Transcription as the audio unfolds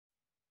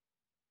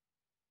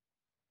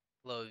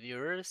Hello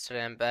viewers,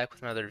 today I'm back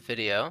with another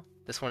video.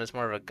 This one is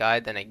more of a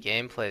guide than a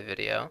gameplay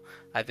video.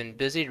 I've been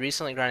busy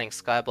recently grinding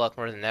Skyblock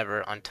more than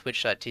ever on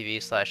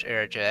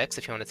twitch.tv/ArJx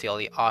if you want to see all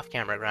the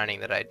off-camera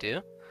grinding that I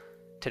do.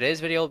 Today's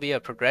video will be a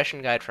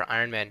progression guide for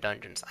IRONMAN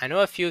dungeons. I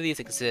know a few of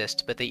these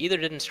exist, but they either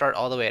didn't start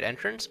all the way at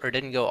entrance or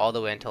didn't go all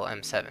the way until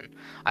M7.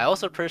 I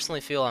also personally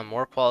feel I'm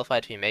more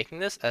qualified to be making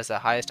this as the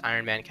highest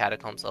IRONMAN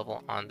catacombs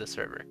level on the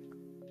server.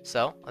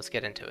 So, let's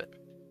get into it.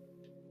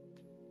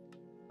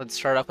 Let's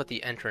start off with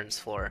the entrance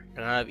floor. You're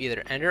going to have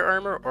either Ender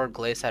Armor or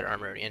Glaciate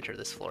Armor when you enter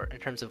this floor. In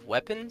terms of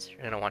weapons, you're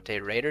going to want a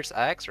Raider's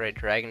Axe or a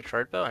Dragon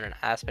Shortbow and an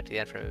Aspect of the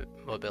End for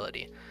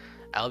mobility.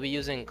 I'll be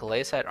using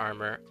Glaciate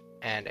Armor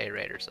and a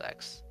Raider's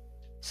Axe.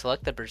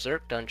 Select the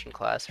Berserk dungeon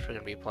class if you're going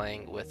to be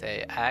playing with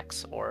a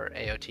Axe or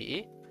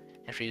AOTE.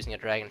 And if you're using a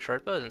Dragon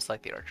Shortbow, then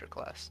select the Archer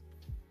class.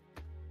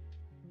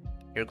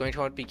 You're going to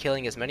want to be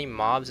killing as many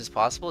mobs as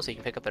possible so you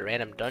can pick up the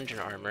random dungeon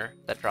armor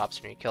that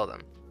drops when you kill them.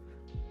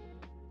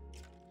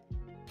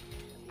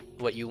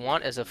 What you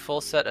want is a full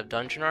set of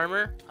dungeon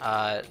armor,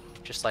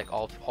 just like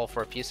all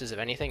four pieces of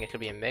anything. It could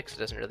be a mix, it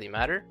doesn't really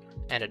matter.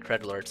 And a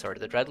Dreadlord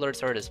sword. The Dreadlord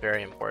sword is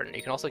very important.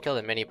 You can also kill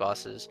the mini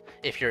bosses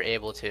if you're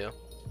able to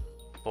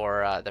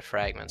for the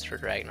fragments for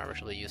dragon armor,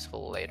 which will be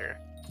useful later.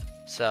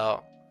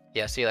 So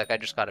yeah, see, like I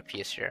just got a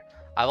piece here.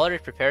 I've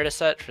already prepared a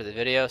set for the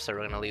video, so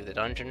we're gonna leave the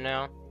dungeon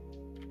now.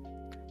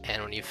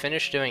 And when you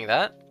finish doing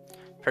that,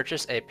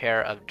 purchase a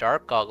pair of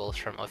dark goggles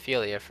from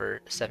Ophelia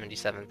for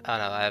 77. Oh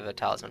no, I have a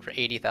talisman for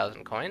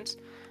 80,000 coins.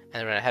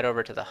 And we're gonna head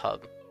over to the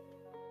hub.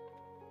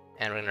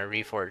 And we're gonna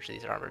reforge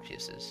these armor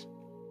pieces.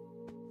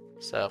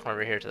 So come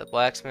over here to the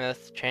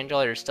blacksmith, change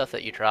all your stuff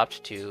that you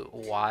dropped to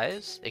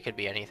wise. It could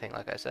be anything,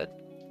 like I said.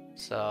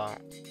 So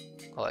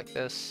go like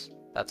this.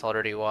 That's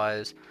already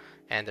wise.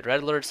 And the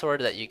Dreadlord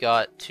sword that you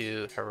got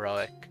to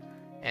heroic.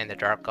 And the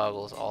dark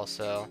goggles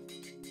also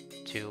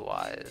to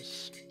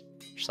wise.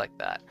 Just like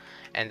that.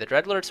 And the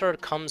Dreadlord sword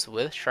comes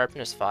with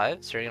sharpness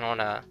 5, so you're going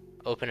to want to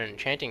open an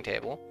enchanting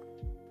table.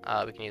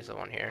 We can use the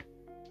one here.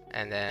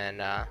 And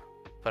then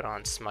put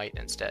on smite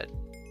instead,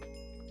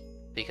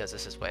 because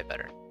this is way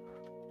better.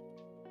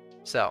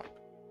 So,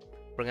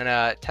 we're going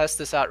to test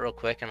this out real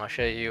quick, and I'll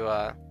show you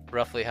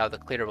roughly how the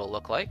clear will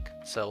look like.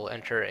 So we'll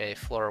enter a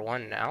floor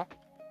 1 now.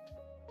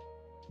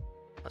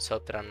 Let's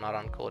hope that I'm not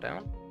on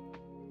cooldown.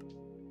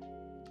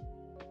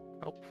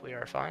 Nope, we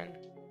are fine.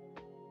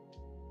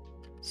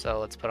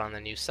 So let's put on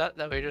the new set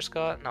that we just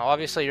got. Now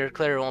obviously your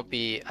clear won't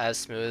be as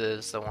smooth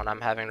as the one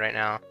I'm having right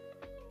now,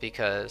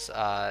 because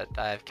I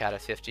have Cata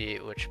 50,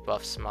 which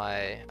buffs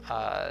my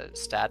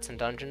stats in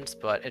dungeons,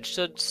 but it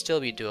should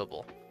still be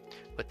doable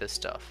with this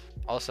stuff.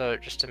 Also,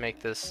 just to make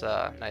this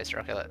nicer,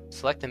 okay, let's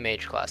select the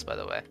Mage class, by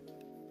the way.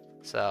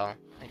 So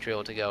make sure you're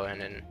able to go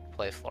in and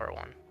play floor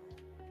 1.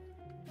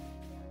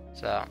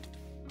 So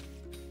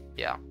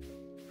yeah,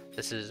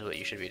 this is what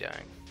you should be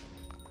doing.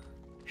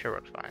 Sure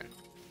works fine.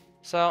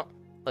 So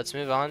let's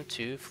move on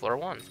to floor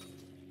 1.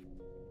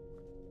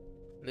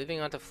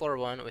 Moving on to floor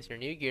 1, with your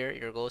new gear,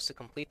 your goal is to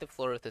complete the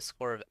floor with a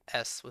score of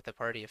S with a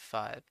party of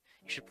 5.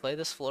 You should play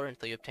this floor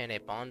until you obtain a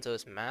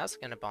Bonzo's mask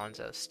and a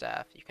Bonzo's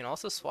staff. You can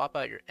also swap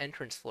out your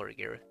entrance floor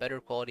gear with better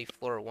quality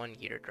floor 1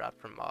 gear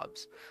dropped from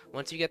mobs.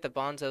 Once you get the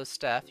Bonzo's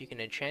staff, you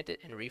can enchant it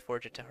and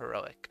reforge it to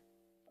heroic.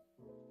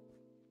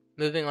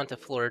 Moving on to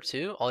floor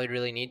 2, all you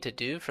really need to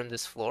do from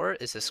this floor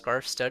is the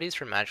Scarf Studies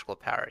for magical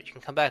power. You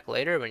can come back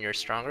later when you're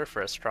stronger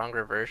for a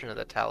stronger version of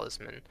the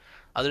talisman.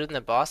 Other than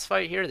the boss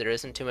fight here, there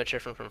isn't too much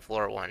different from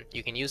floor 1.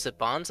 You can use the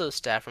Bonzo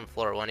staff from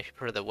floor 1 if you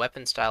prefer the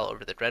weapon style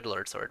over the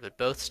Dreadlord sword, but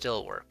both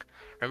still work.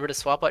 Remember to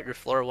swap out your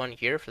floor 1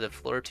 gear for the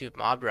floor 2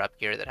 mob drop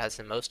gear that has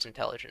the most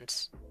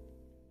intelligence.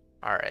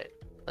 Alright,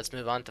 let's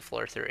move on to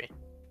floor 3.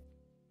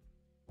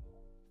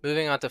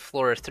 Moving on to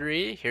floor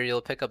 3, here you'll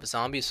pick up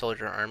zombie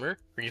soldier armor.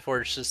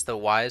 Reforge just the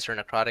wise or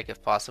necrotic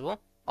if possible.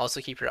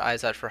 Also keep your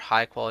eyes out for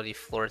high quality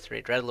floor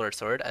 3 Dreadlord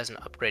sword as an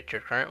upgrade to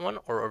your current one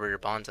or over your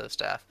Bonzo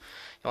staff.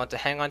 You want to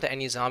hang on to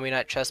any zombie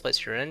knight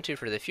chestplates you're into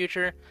for the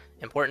future.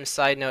 Important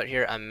side note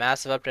here, a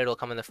massive upgrade will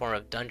come in the form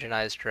of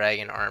dungeonized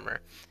dragon armor.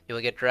 You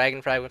will get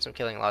dragon fragments from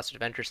killing lost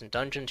adventures in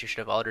dungeons. You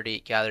should have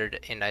already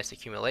gathered a nice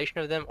accumulation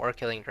of them or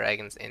killing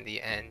dragons in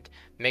the end.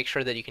 Make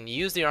sure that you can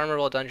use the armor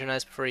while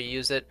dungeonized before you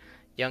use it.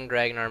 Young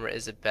Dragon Armor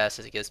is the best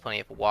as it gives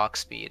plenty of walk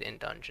speed in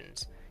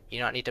dungeons. You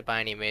do not need to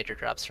buy any major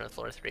drops from the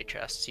floor 3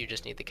 chests, you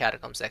just need the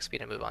Catacombs XP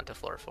to move on to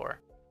floor 4.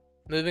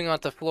 Moving on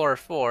to floor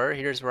 4,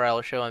 here's where I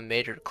will show a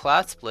major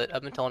class split.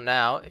 Up until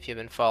now, if you've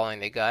been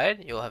following the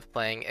guide, you'll have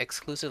playing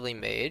exclusively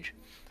Mage.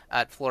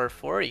 At floor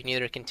 4, you can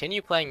either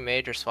continue playing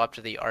Mage or swap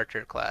to the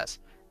Archer class.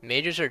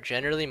 Mages are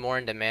generally more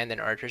in demand than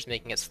archers,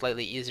 making it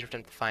slightly easier for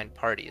them to find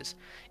parties.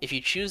 If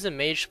you choose the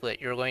mage split,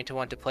 you're going to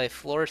want to play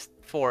floor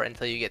 4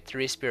 until you get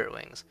 3 spirit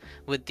wings.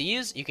 With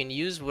these, you can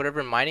use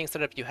whatever mining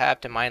setup you have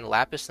to mine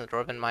lapis in the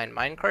Dwarven Mine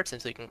minecarts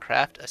until you can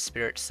craft a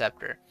spirit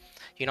scepter.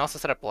 You can also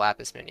set up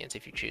lapis minions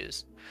if you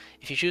choose.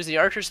 If you choose the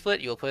archer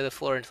split, you will play the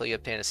floor until you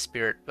obtain a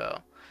spirit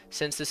bow.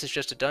 Since this is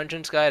just a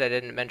dungeons guide, I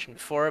didn't mention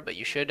before, but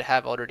you should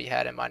have already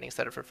had a mining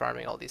setup for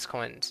farming all these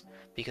coins,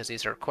 because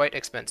these are quite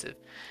expensive.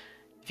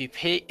 If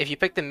you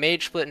pick the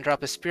Mage split and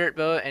drop a Spirit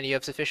Bow and you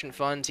have sufficient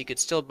funds, you could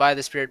still buy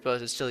the Spirit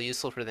Bows. It's still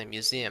useful for the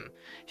museum.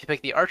 If you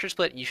pick the Archer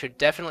split, you should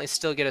definitely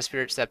still get a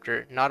Spirit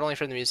Scepter, not only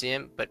for the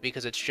museum, but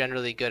because it's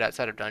generally good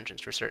outside of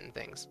dungeons for certain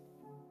things.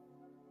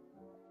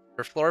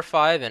 For floor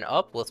 5 and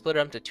up, we'll split it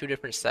up into two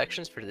different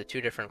sections for the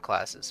two different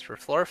classes. For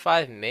floor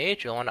 5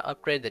 Mage, you'll want to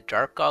upgrade the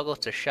Dark Goggles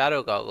to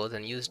Shadow Goggles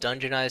and use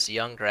Dungeonized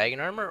Young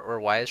Dragon Armor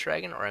or Wise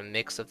Dragon or a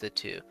mix of the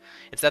two.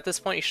 It's at this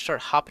point you should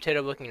start hot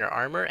potato booking your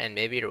armor and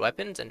maybe your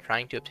weapons and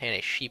trying to obtain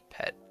a sheep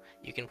pet.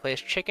 You can place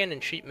chicken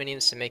and sheep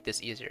minions to make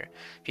this easier.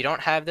 If you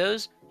don't have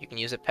those, you can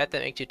use a pet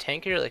that makes you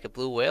tankier like a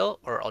blue whale,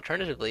 or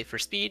alternatively, for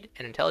speed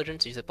and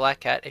intelligence, use a black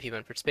cat if you've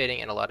been participating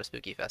in a lot of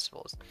spooky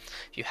festivals.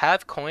 If you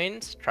have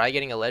coins, try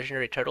getting a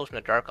legendary turtle from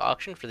the Dark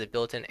Auction for the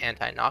built-in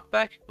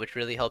anti-knockback, which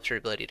really helps your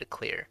ability to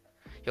clear.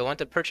 You'll want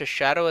to purchase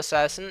Shadow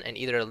Assassin and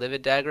either a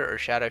Livid Dagger or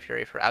Shadow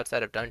Fury for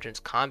outside of dungeons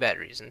combat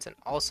reasons and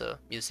also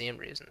museum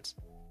reasons.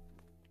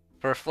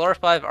 For floor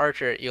 5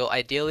 Archer, you'll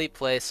ideally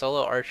play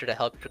solo Archer to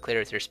help you clear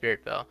with your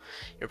Spirit Bow.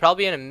 You're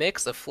probably in a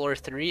mix of floor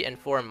 3 and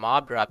 4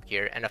 mob drop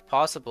gear, and if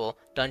possible,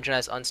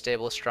 Dungeonized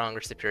Unstable, Strong,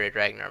 or Superior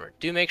Dragon Armor.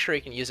 Do make sure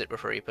you can use it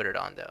before you put it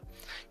on though.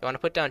 You want to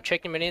put down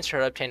chicken minions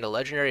to obtain a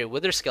legendary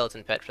Wither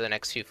Skeleton pet for the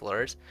next few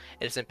floors.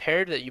 It is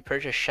imperative that you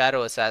purchase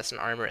Shadow Assassin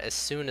armor as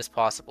soon as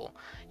possible.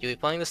 You'll be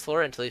playing this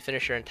floor until you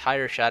finish your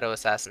entire Shadow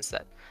Assassin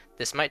set.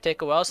 This might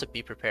take a while, so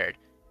be prepared.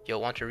 You'll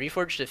want to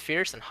reforge the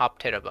Fierce and hot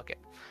potato bucket.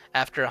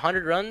 After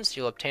 100 runs,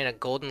 you'll obtain a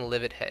golden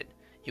livid head.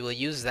 You will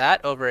use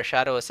that over a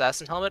Shadow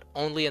Assassin helmet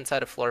only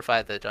inside of floor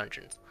 5 of the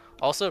dungeons.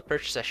 Also,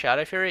 purchase a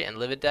Shadow Fury and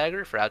Livid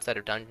Dagger for outside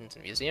of dungeons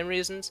and museum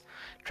reasons.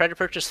 Try to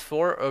purchase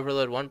 4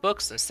 Overload 1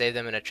 books and save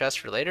them in a chest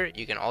for later.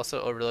 You can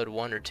also overload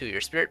 1 or 2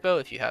 your Spirit Bow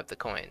if you have the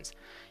coins.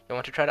 You'll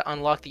want to try to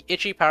unlock the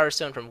Itchy Power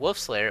Stone from Wolf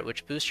Slayer,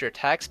 which boosts your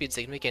attack speed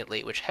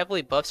significantly, which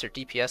heavily buffs your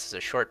DPS as a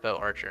short bow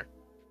archer.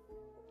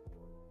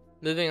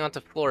 Moving on to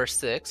floor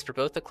 6, for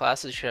both the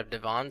classes you should have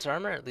Devon's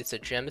armor, at least a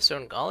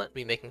gemstone gauntlet, will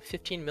be making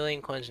 15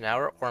 million coins an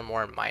hour or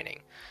more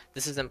mining.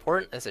 This is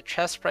important as the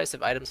chest price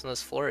of items on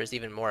this floor is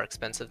even more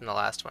expensive than the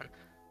last one.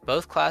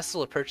 Both classes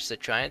will purchase a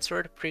Giant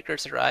Sword,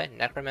 Precursor Eye,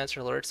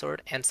 Necromancer Lord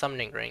Sword, and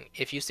Summoning Ring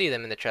if you see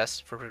them in the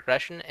chest for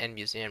progression and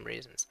museum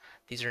reasons.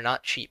 These are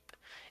not cheap.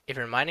 If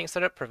your mining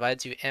setup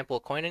provides you ample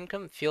coin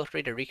income, feel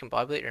free to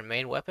recombobulate your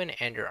main weapon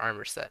and your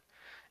armor set.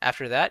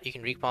 After that, you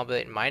can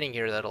recombobulate mining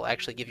gear that'll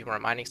actually give you more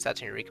mining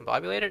stats when you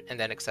recombobulate it, and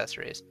then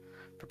accessories.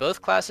 For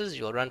both classes,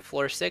 you'll run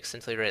floor 6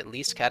 until you're at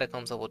least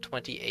Catacombs level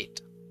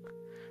 28.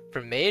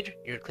 For Mage,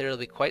 you're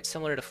clearly quite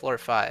similar to floor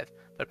 5,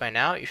 but by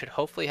now you should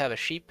hopefully have a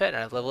sheep pet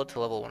and have leveled to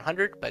level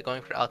 100 by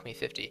going for Alchemy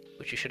 50,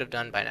 which you should have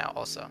done by now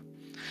also.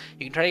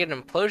 You can try to get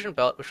an Implosion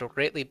Belt, which will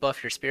greatly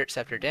buff your Spirit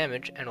Scepter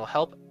damage and will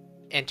help.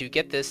 And to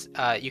get this,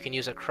 you can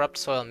use a Corrupt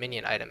Soil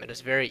minion item. It is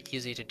very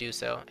easy to do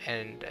so,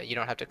 and you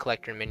don't have to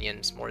collect your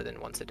minions more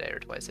than once a day or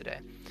twice a day.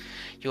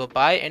 You will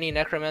buy any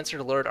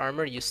Necromancer Lord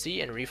armor you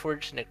see and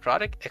reforge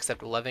Necrotic,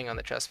 except Loving on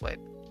the chestplate,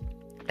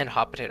 and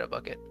Hot Potato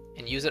Bucket,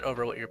 and use it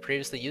over what you're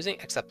previously using,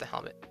 except the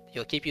helmet.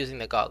 You'll keep using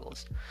the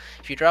goggles.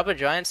 If you drop a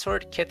Giant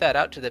Sword, kit that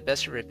out to the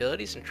best of your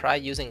abilities and try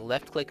using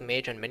left-click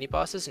Mage on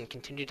mini-bosses and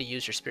continue to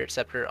use your Spirit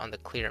Scepter on the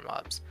clear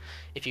mobs.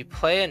 If you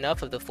play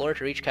enough of the floor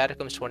to reach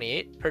Catacombs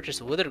 28,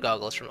 purchase Wither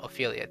Goggles from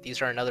Ophelia.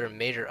 These are another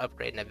major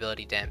upgrade in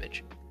ability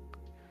damage.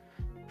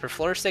 For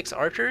floor 6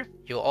 Archer,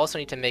 you'll also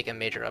need to make a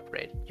major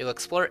upgrade. You'll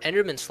explore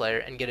Enderman Slayer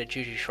and get a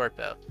Juju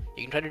Shortbow.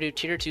 You can try to do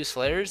tier 2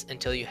 Slayers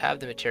until you have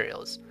the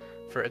materials.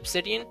 For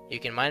Obsidian, you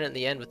can mine it in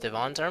the end with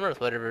Devon's armor with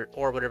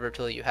whatever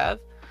tool you have,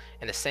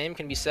 and the same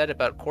can be said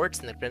about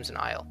Quartz in the Crimson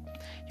Isle.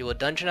 You will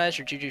dungeonize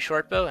your Juju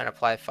Shortbow and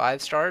apply 5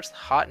 stars,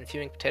 hot and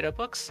fuming potato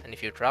books, and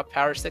if you drop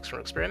power sticks from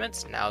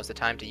experiments, now is the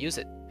time to use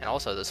it. And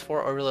also, those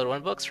 4 Overload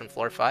 1 books from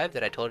floor 5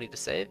 that I told you to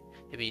save,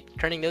 you'll be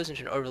turning those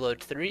into an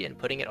Overload 3 and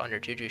putting it on your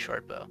Juju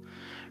Shortbow.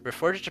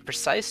 Reforge it to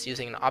Precise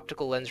using an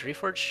Optical Lens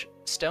Reforge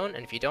Stone,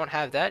 and if you don't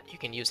have that, you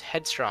can use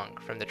Headstrong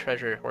from the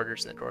Treasure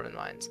Hoarders in the Dwarven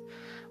Mines.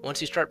 Once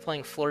you start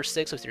playing floor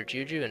 6 with your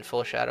Juju and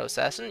full Shadow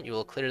Assassin, you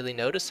will clearly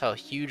notice how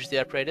huge the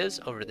upgrade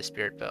is over the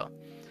Spirit Bow.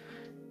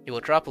 You will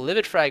drop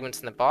Livid Fragments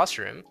in the boss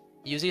room.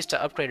 Use these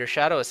to upgrade your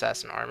Shadow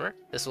Assassin armor.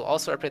 This will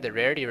also upgrade the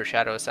rarity of your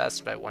Shadow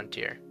Assassin by 1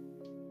 tier.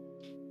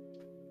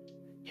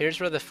 Here's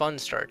where the fun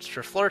starts.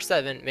 For floor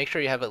 7, make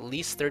sure you have at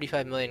least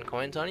 35 million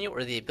coins on you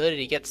or the ability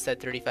to get said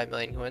 35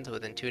 million coins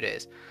within 2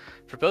 days.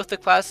 For both the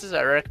classes,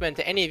 I recommend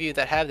to any of you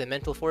that have the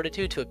mental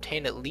fortitude to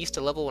obtain at least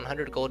a level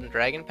 100 golden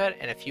dragon pet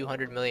and a few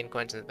 100 million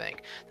coins in the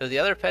bank, though the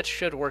other pets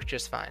should work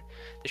just fine.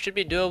 This should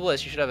be doable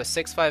as you should have a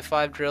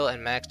 655 drill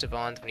and max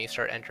Devons when you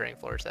start entering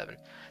floor 7.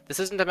 This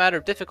isn't a matter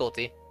of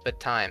difficulty, but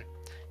time.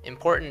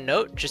 Important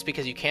note, just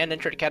because you can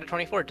enter at Cata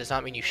 24 does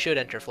not mean you should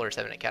enter floor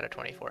 7 at Cata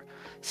 24.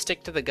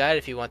 Stick to the guide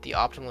if you want the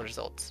optimal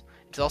results.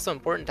 It's also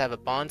important to have a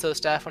Bonzo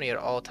staff on you at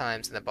all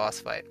times in the boss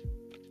fight.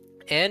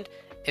 And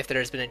if there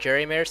has been a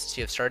Jerry Mare since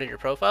you have started your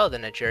profile,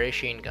 then a Jerry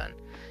Sheen gun.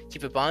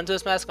 Keep a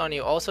Bonzo's mask on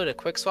you also to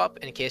quick swap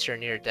in case you're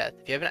near death.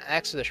 If you have an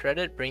axe or the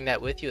Shredded, bring that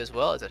with you as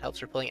well as it helps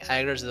for pulling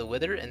Agglers of the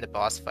Wither in the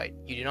boss fight.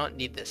 You do not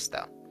need this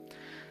though.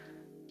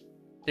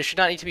 This should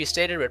not need to be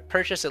stated, but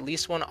purchase at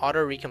least one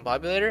auto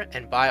recombobulator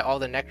and buy all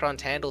the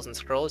Necron's handles and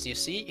scrolls you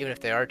see, even if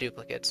they are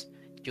duplicates.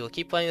 You will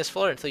keep playing this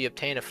floor until you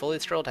obtain a fully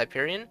scrolled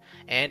Hyperion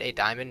and a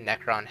diamond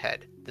Necron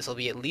head. This will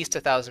be at least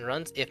 1,000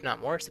 runs, if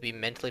not more, so be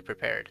mentally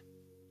prepared.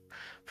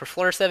 For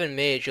floor 7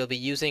 Mage, you'll be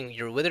using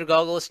your Wither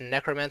Goggles and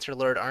Necromancer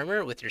Lord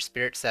armor with your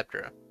Spirit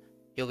Scepter.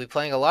 You'll be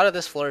playing a lot of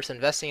this floor, so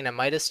investing in a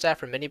Midas staff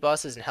for mini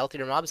bosses and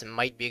healthier mobs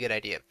might be a good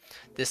idea.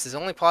 This is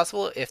only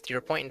possible if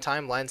your point in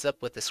time lines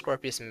up with the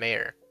Scorpius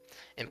Mare.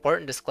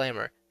 Important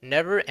disclaimer,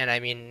 never, and I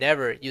mean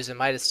never, use a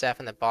Midas staff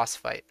in the boss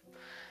fight.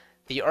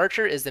 The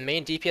Archer is the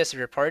main DPS of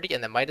your party,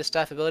 and the Midas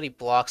staff ability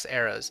blocks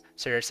arrows,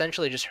 so you're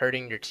essentially just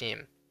hurting your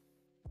team.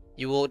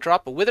 You will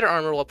drop a Wither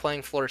armor while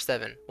playing floor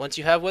 7. Once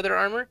you have Wither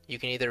armor, you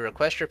can either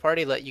request your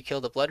party let you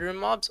kill the Bloodroom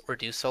mobs, or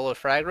do solo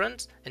frag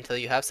runs until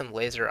you have some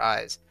laser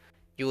eyes.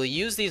 You will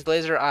use these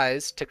laser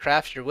eyes to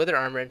craft your Wither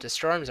armor into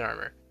Storm's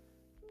armor.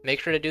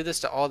 Make sure to do this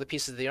to all the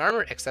pieces of the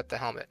armor except the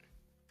helmet.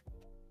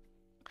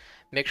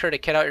 Make sure to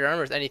kit out your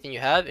armor with anything you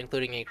have,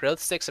 including any growth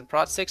sticks and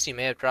prot sticks you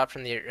may have dropped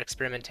from the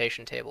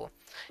experimentation table.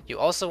 You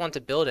also want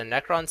to build a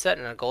Necron set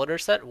and a Golder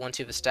set once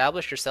you've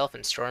established yourself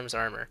in Storm's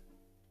armor.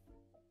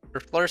 For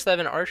floor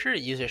 7 Archer,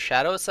 use a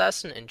Shadow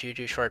Assassin and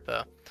Juju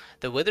Shortbow.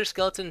 The Wither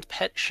Skeleton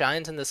pet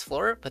shines in this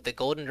floor, but the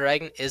Golden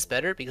Dragon is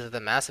better because of the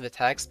massive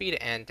attack speed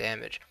and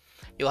damage.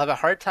 You'll have a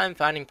hard time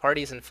finding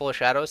parties in full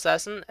Shadow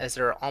Assassin, as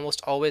there are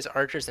almost always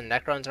Archers and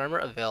Necron's armor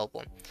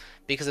available.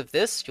 Because of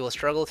this, you will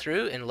struggle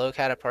through in low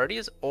cata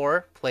parties,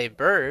 or play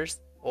burrs,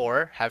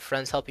 or have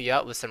friends help you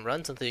out with some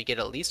runs until you get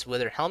at least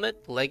Wither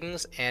helmet,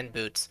 leggings, and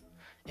boots.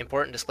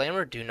 Important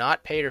disclaimer, do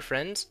not pay your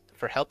friends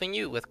for helping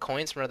you with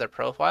coins from another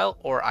profile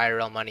or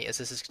IRL money, as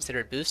this is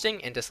considered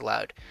boosting and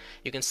disallowed.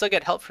 You can still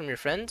get help from your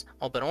friends,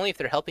 but only if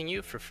they're helping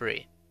you for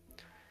free.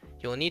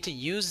 You will need to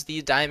use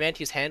the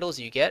Diamantes handles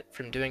you get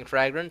from doing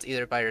frag runs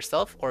either by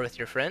yourself or with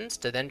your friends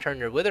to then turn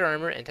your Wither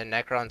armor into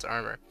Necron's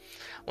armor.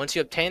 Once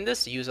you obtain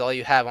this, use all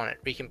you have on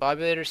it.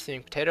 Recombobulators,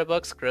 Steaming Potato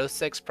Books, Growth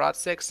Sticks, Prot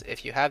Sticks.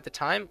 If you have the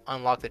time,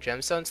 unlock the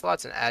gemstone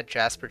slots and add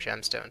Jasper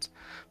gemstones.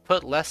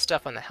 Put less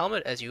stuff on the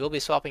helmet, as you will be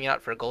swapping it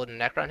out for a golden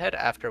Necron head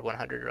after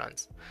 100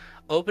 runs.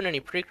 Open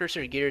any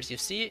precursor gears you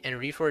see and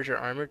reforge your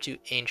armor to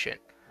Ancient.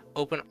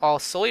 Open all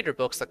Soul Eater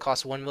books that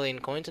cost 1 million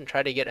coins and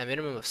try to get a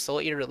minimum of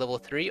Soul Eater level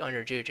 3 on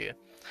your Juju.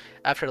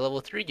 After level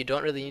 3, you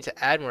don't really need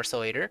to add more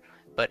Soul Eater,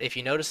 but if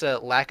you notice a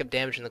lack of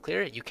damage in the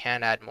clear, you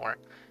can add more.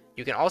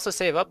 You can also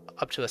save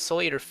up to a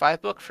Soul Eater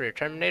 5 book for your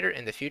Terminator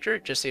in the future,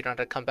 just so you don't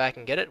have to come back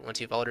and get it once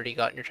you've already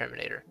gotten your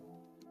Terminator.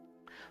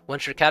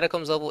 Once your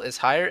Catacombs level is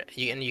higher,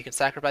 and you can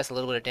sacrifice a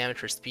little bit of damage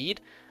for speed,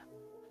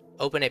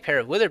 open a pair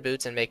of Wither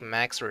boots and make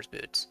Maxor's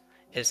boots.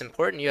 It is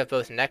important you have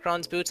both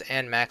Necron's boots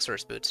and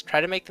Maxor's boots. Try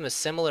to make them as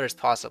similar as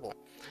possible.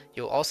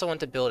 You will also want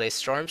to build a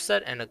Storm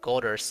set and a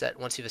Golder set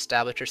once you've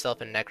established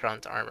yourself in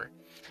Necron's armor.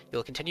 You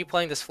will continue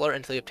playing this floor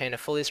until you obtain a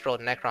fully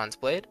scrolled Necron's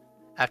blade.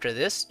 After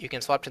this, you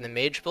can swap to the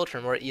Mage build for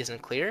more ease and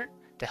clear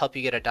to help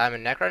you get a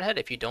Diamond Necron head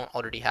if you don't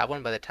already have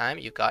one by the time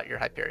you got your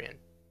Hyperion.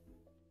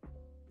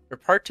 For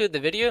part 2 of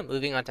the video,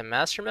 moving on to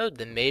Master Mode,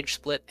 the Mage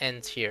split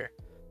ends here.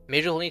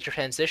 Mage will need to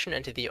transition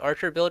into the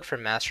Archer build for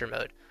Master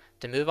Mode.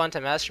 To move on to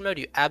Master Mode,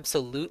 you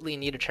absolutely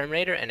need a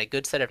Terminator and a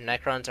good set of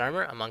Necron's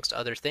armor, amongst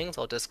other things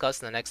I'll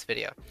discuss in the next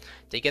video.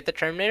 To get the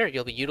Terminator,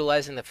 you'll be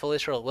utilizing the fully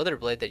scrolled Wither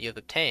Blade that you've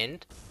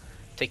obtained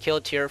to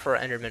kill tier 4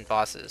 Enderman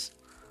bosses.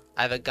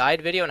 I have a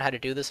guide video on how to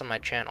do this on my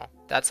channel.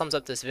 That sums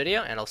up this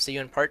video, and I'll see you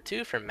in part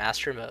 2 for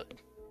Master Mode.